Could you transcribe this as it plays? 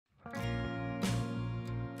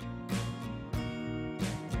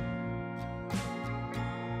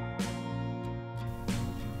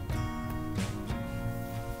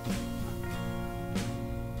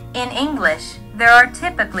In English, there are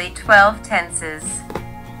typically 12 tenses.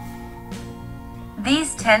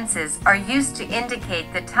 These tenses are used to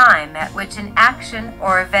indicate the time at which an action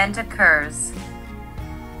or event occurs.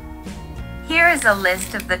 Here is a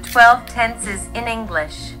list of the 12 tenses in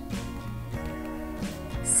English.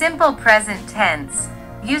 Simple present tense,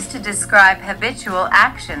 used to describe habitual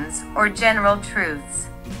actions or general truths.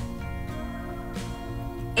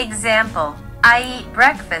 Example, I eat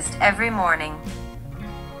breakfast every morning.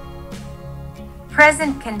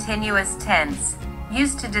 Present continuous tense,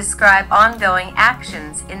 used to describe ongoing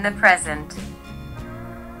actions in the present.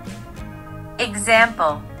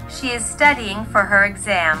 Example, she is studying for her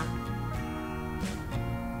exam.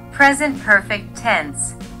 Present perfect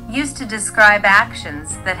tense, used to describe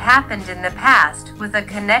actions that happened in the past with a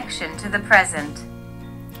connection to the present.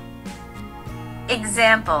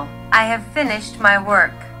 Example, I have finished my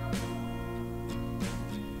work.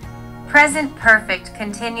 Present perfect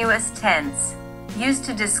continuous tense, used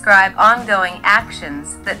to describe ongoing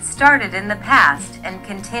actions that started in the past and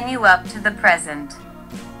continue up to the present.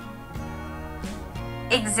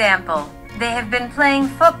 Example, they have been playing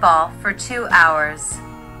football for 2 hours.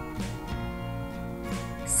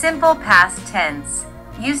 Simple past tense,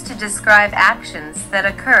 used to describe actions that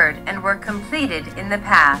occurred and were completed in the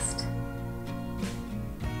past.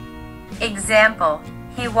 Example,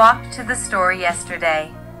 he walked to the store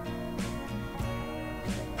yesterday.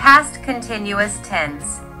 Past continuous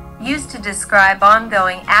tense, used to describe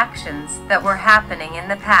ongoing actions that were happening in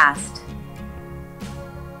the past.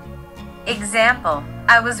 Example,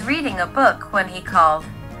 I was reading a book when he called.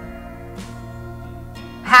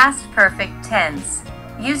 Past perfect tense,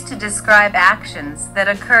 used to describe actions that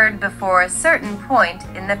occurred before a certain point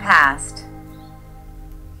in the past.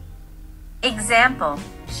 Example,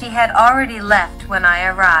 she had already left when I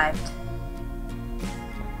arrived.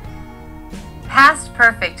 Past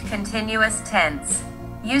perfect continuous tense,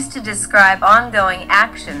 used to describe ongoing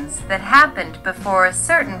actions that happened before a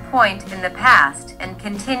certain point in the past and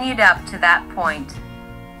continued up to that point.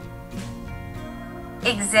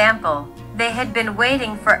 Example, they had been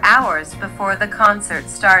waiting for hours before the concert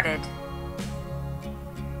started.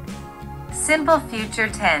 Simple future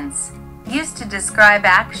tense, used to describe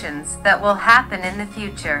actions that will happen in the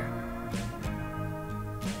future.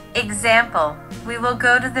 Example, we will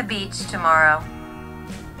go to the beach tomorrow.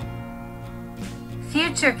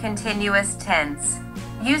 Future continuous tense,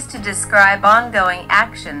 used to describe ongoing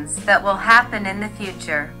actions that will happen in the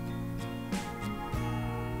future.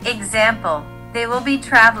 Example, they will be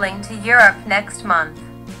traveling to Europe next month.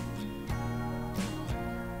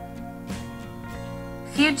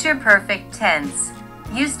 Future perfect tense,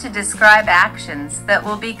 used to describe actions that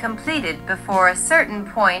will be completed before a certain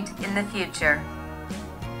point in the future.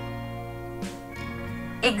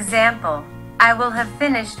 Example, I will have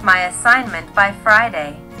finished my assignment by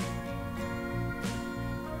Friday.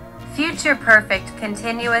 Future perfect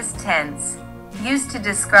continuous tense, used to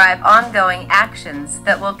describe ongoing actions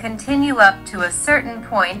that will continue up to a certain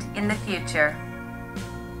point in the future.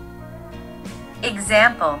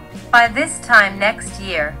 Example, by this time next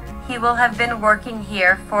year, he will have been working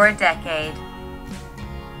here for a decade.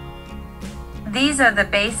 These are the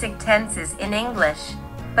basic tenses in English,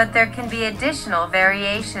 but there can be additional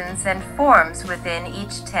variations and forms within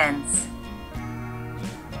each tense.